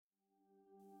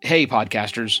Hey,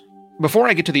 podcasters. Before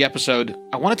I get to the episode,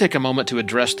 I want to take a moment to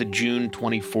address the June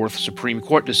 24th Supreme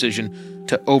Court decision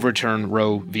to overturn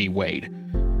Roe v. Wade.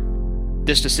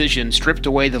 This decision stripped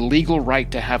away the legal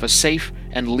right to have a safe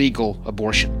and legal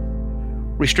abortion.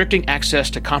 Restricting access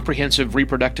to comprehensive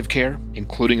reproductive care,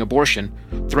 including abortion,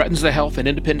 threatens the health and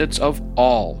independence of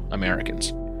all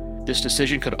Americans. This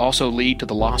decision could also lead to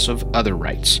the loss of other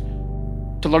rights.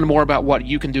 To learn more about what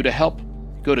you can do to help,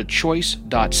 go to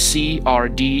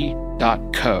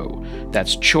choice.crd.co.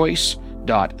 That's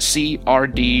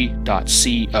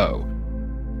choice.crd.co.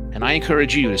 And I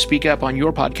encourage you to speak up on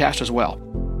your podcast as well.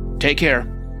 Take care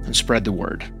and spread the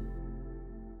word.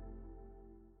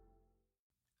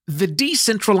 The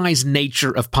decentralized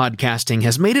nature of podcasting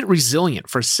has made it resilient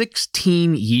for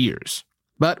 16 years.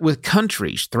 But with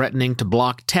countries threatening to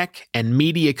block tech and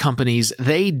media companies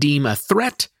they deem a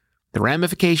threat, the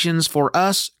ramifications for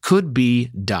us could be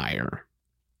dire.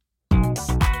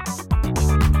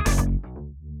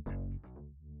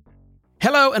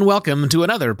 Hello and welcome to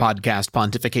another Podcast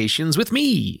Pontifications with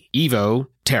me, Evo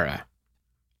Terra.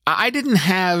 I didn't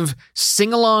have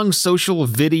sing-along social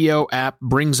video app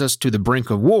brings us to the brink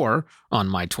of war on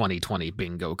my 2020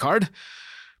 bingo card.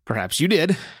 Perhaps you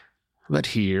did, but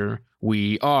here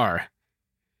we are.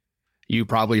 You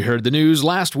probably heard the news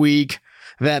last week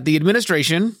that the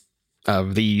administration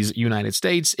of these United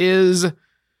States is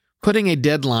putting a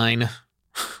deadline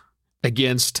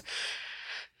against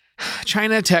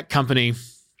China tech company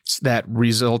that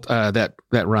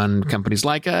run companies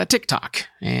like TikTok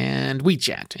and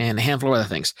WeChat and a handful of other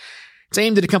things. It's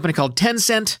aimed at a company called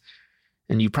Tencent,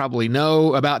 and you probably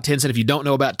know about Tencent. If you don't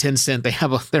know about Tencent, they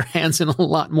have their hands in a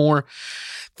lot more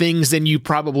things than you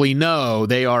probably know.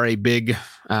 They are a big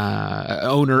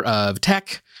owner of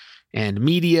tech and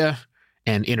media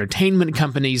and entertainment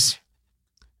companies.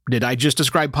 Did I just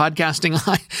describe podcasting?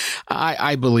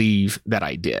 I believe that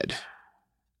I did.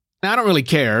 Now, I don't really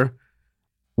care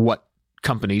what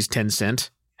companies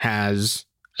Tencent has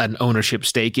an ownership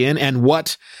stake in and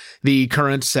what the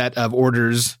current set of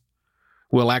orders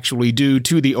will actually do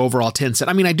to the overall Tencent.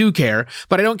 I mean, I do care,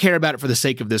 but I don't care about it for the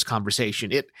sake of this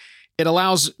conversation. It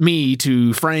allows me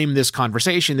to frame this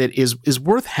conversation that is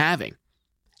worth having.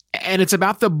 And it's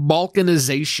about the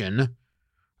balkanization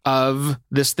of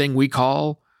this thing we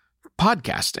call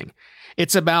podcasting.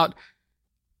 It's about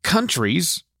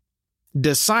countries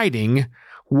deciding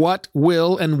what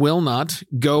will and will not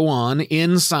go on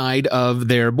inside of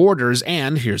their borders,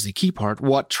 and here's the key part,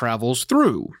 what travels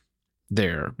through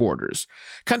their borders.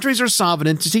 Countries are sovereign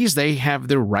entities. They have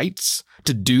their rights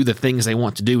to do the things they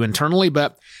want to do internally,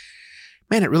 but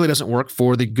man, it really doesn't work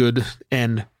for the good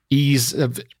and ease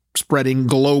of spreading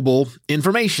global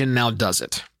information, now does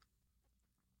it?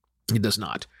 It does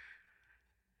not.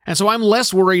 And so I'm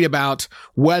less worried about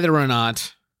whether or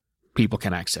not people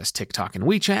can access TikTok and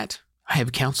WeChat. I have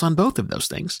accounts on both of those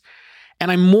things. And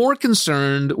I'm more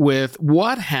concerned with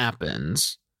what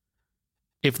happens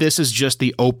if this is just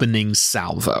the opening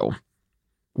salvo.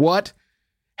 What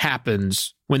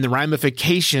happens when the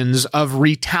ramifications of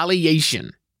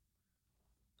retaliation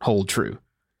hold true?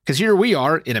 Because here we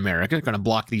are in America going to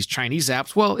block these Chinese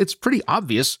apps. Well, it's pretty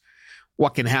obvious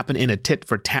what can happen in a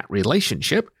tit-for-tat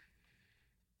relationship.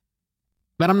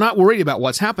 But I'm not worried about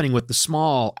what's happening with the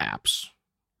small apps.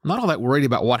 I'm not all that worried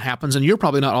about what happens, and you're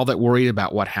probably not all that worried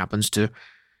about what happens to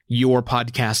your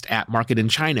podcast app market in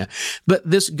China. But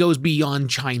this goes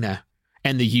beyond China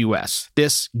and the US.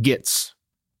 This gets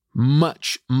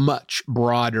much, much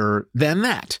broader than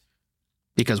that.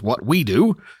 Because what we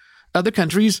do, other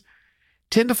countries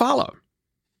tend to follow.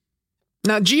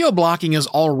 Now, geo-blocking is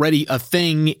already a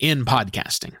thing in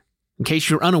podcasting. In case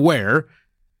you're unaware,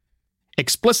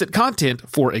 explicit content,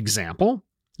 for example,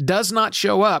 does not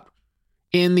show up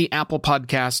in the Apple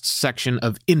Podcasts section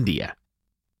of India.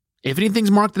 If anything's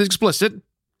marked as explicit, it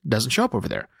doesn't show up over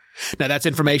there. Now, that's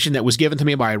information that was given to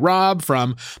me by Rob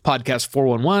from Podcast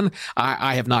 411.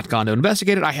 I have not gone to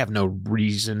investigate it. I have no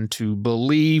reason to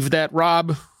believe that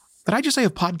Rob... Did I just say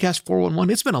of Podcast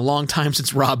 411? It's been a long time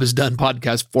since Rob has done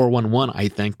Podcast 411, I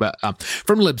think, but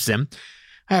from Libsyn.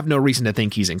 I have no reason to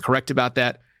think he's incorrect about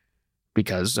that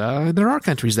because there are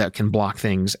countries that can block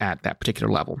things at that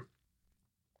particular level.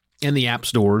 And the app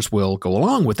stores will go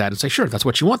along with that and say, sure, that's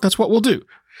what you want, that's what we'll do.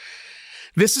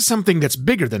 This is something that's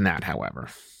bigger than that, however.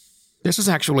 This is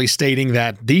actually stating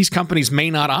that these companies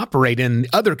may not operate in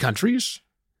other countries,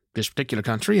 this particular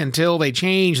country, until they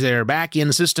change their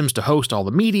back-end systems to host all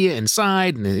the media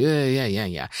inside. And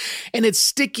yeah. And it's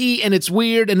sticky and it's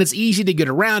weird and it's easy to get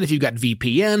around if you've got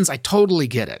VPNs. I totally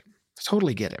get it.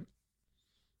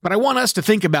 But I want us to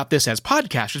think about this as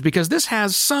podcasters because this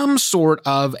has some sort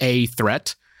of a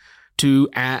threat to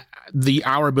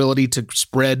our ability to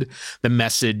spread the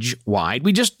message wide.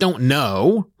 We just don't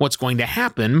know what's going to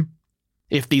happen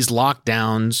if these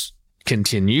lockdowns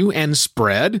continue and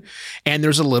spread, and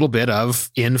there's a little bit of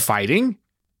infighting.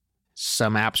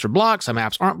 Some apps are blocked, some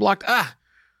apps aren't blocked.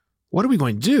 What are we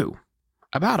going to do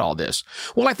about all this?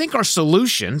 Well, I think our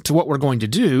solution to what we're going to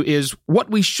do is what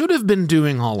we should have been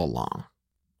doing all along.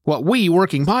 What we,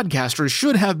 working podcasters,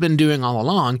 should have been doing all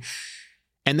along,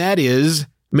 and that is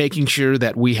making sure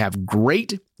that we have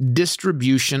great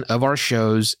distribution of our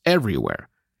shows everywhere.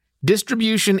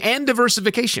 Distribution and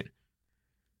diversification.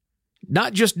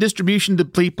 Not just distribution to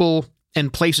people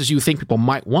and places you think people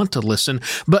might want to listen,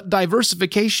 but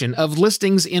diversification of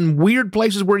listings in weird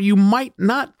places where you might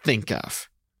not think of.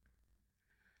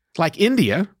 Like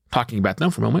India, talking about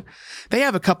them for a moment, they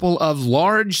have a couple of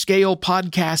large-scale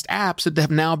podcast apps that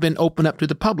have now been opened up to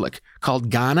the public, called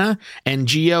Gaana and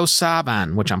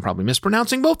JioSaavn, which I'm probably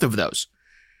mispronouncing both of those.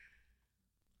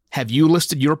 Have you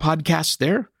listed your podcasts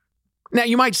there? Now,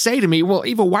 you might say to me, well,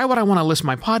 Eva, why would I want to list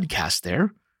my podcast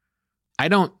there? I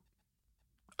don't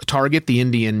target the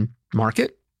Indian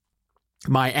market.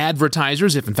 My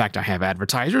advertisers, if in fact I have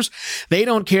advertisers, they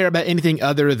don't care about anything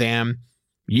other than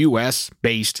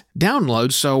US-based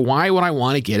downloads, so why would I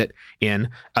want to get it in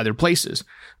other places?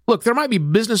 Look, there might be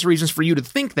business reasons for you to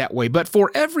think that way, but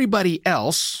for everybody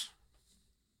else,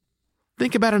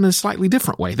 think about it in a slightly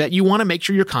different way, that you want to make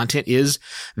sure your content is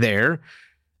there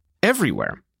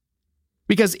everywhere.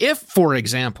 Because if, for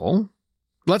example,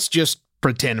 let's just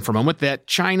pretend for a moment that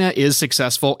China is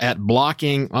successful at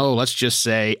blocking, let's just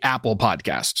say Apple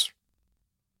Podcasts.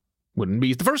 Wouldn't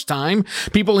be the first time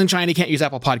people in China can't use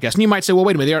Apple Podcasts. And you might say, well,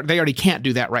 wait a minute, they already can't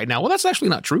do that right now. Well, that's actually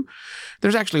not true.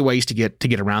 There's actually ways to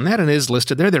get around that, and it is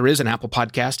listed there. There is an Apple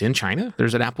Podcast in China.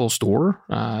 There's an Apple store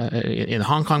in the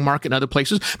Hong Kong market and other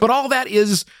places. But all that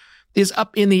is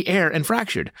up in the air and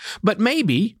fractured. But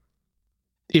maybe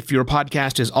if your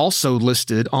podcast is also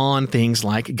listed on things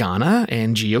like Gaana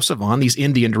and JioSaavn, these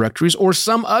Indian directories, or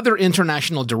some other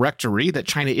international directory that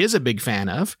China is a big fan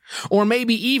of, or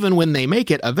maybe even when they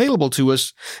make it available to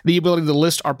us, the ability to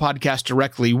list our podcast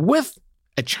directly with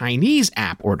a Chinese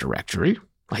app or directory,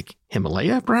 like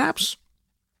Himalaya, perhaps?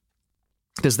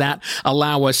 Does that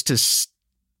allow us to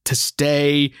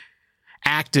stay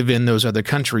active in those other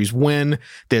countries when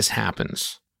this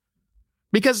happens?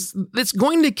 Because it's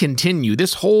going to continue.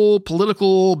 This whole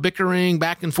political bickering,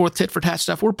 back and forth, tit for tat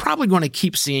stuff, we're probably going to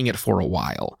keep seeing it for a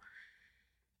while.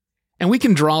 And we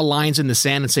can draw lines in the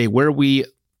sand and say where we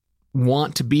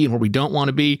want to be and where we don't want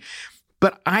to be.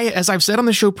 But as I've said on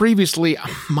the show previously,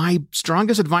 my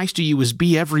strongest advice to you is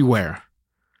be everywhere.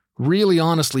 Really,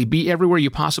 honestly, be everywhere you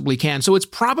possibly can. So it's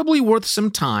probably worth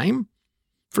some time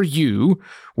for you,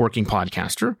 working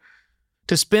podcaster,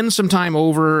 to spend some time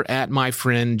over at my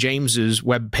friend James's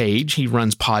webpage. He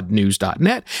runs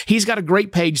podnews.net. He's got a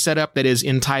great page set up that is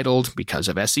entitled, because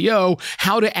of SEO,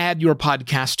 How to Add Your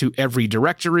Podcast to Every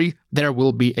Directory. There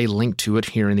will be a link to it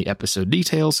here in the episode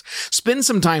details. Spend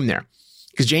some time there,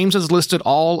 because James has listed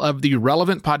all of the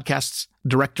relevant podcasts,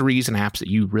 directories, and apps that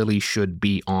you really should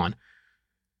be on.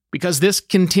 Because this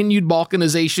continued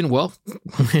balkanization, well,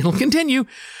 it'll continue.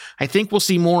 I think we'll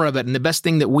see more of it. And the best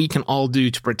thing that we can all do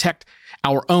to protect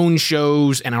our own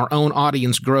shows and our own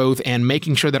audience growth and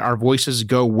making sure that our voices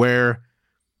go where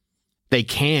they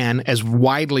can as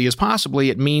widely as possibly,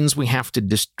 it means we have to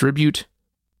distribute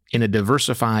in a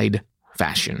diversified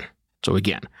fashion. So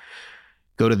again,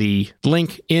 go to the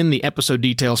link in the episode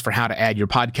details for how to add your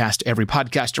podcast to every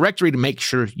podcast directory to make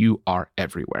sure you are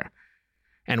everywhere.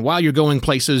 And while you're going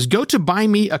places, go to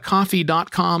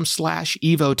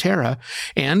buymeacoffee.com/evoterra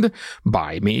and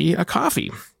buy me a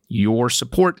coffee. Your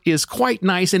support is quite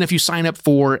nice, and if you sign up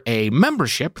for a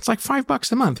membership, it's like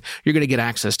 $5 a month. You're going to get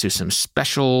access to some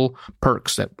special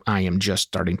perks that I am just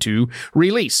starting to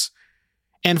release.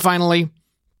 And finally,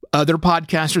 other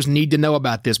podcasters need to know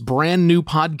about this. Brand new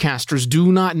podcasters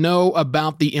do not know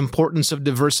about the importance of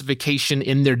diversification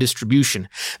in their distribution.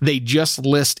 They just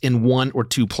list in one or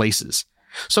two places.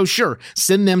 So sure,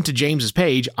 send them to James's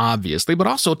page, obviously, but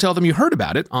also tell them you heard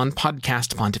about it on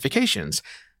Podcast Pontifications.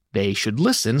 They should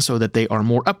listen so that they are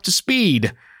more up to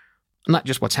speed. Not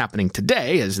just what's happening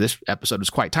today, as this episode is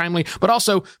quite timely, but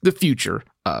also the future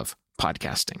of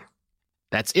podcasting.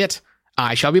 That's it.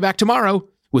 I shall be back tomorrow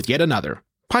with yet another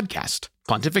Podcast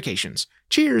Pontifications.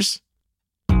 Cheers.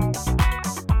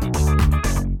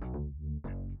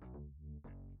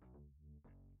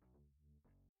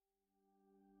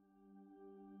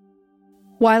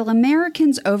 While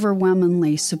Americans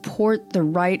overwhelmingly support the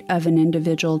right of an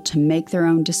individual to make their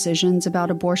own decisions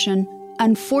about abortion,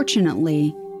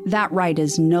 unfortunately, that right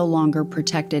is no longer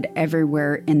protected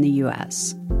everywhere in the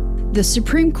U.S. The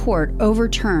Supreme Court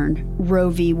overturned Roe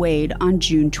v. Wade on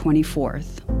June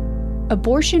 24th.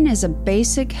 Abortion is a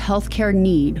basic healthcare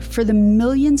need for the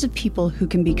millions of people who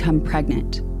can become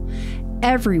pregnant.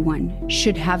 Everyone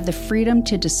should have the freedom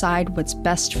to decide what's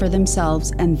best for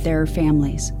themselves and their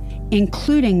families,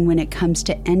 including when it comes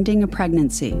to ending a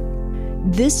pregnancy.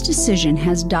 This decision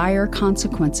has dire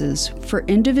consequences for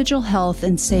individual health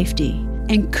and safety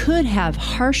and could have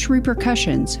harsh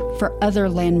repercussions for other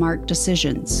landmark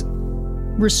decisions.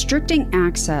 Restricting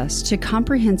access to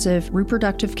comprehensive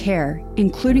reproductive care,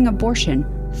 including abortion,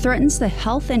 threatens the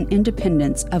health and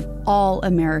independence of all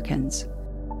Americans.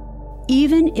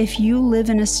 Even if you live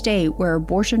in a state where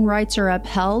abortion rights are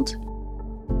upheld,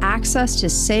 access to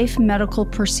safe medical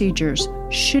procedures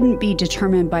shouldn't be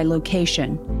determined by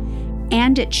location,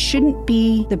 and it shouldn't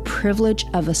be the privilege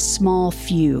of a small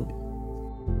few.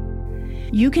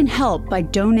 You can help by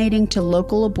donating to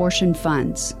local abortion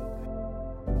funds.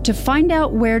 To find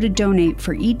out where to donate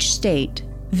for each state,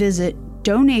 visit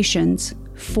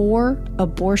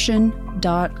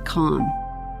donationsforabortion.com.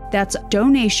 That's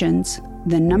donations,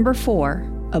 the number 4,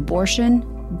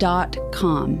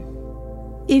 abortion.com.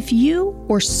 If you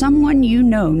or someone you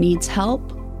know needs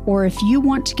help, or if you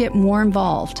want to get more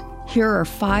involved, here are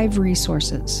 5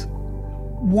 resources.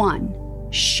 1.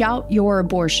 Shout Your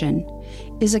Abortion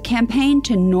is a campaign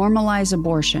to normalize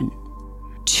abortion.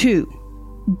 2.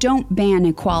 Don't Ban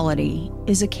Equality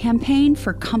is a campaign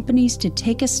for companies to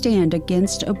take a stand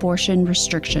against abortion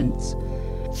restrictions.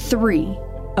 3.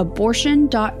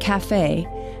 Abortion.cafe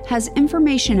has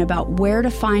information about where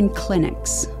to find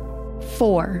clinics.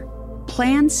 4.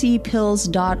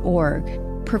 PlanCpills.org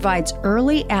provides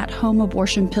early at-home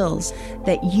abortion pills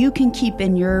that you can keep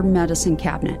in your medicine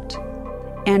cabinet.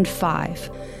 And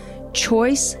 5.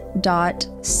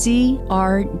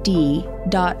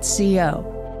 Choice.crd.co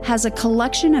has a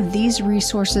collection of these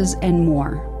resources and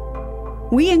more.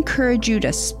 We encourage you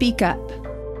to speak up,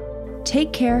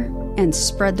 take care, and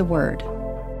spread the word.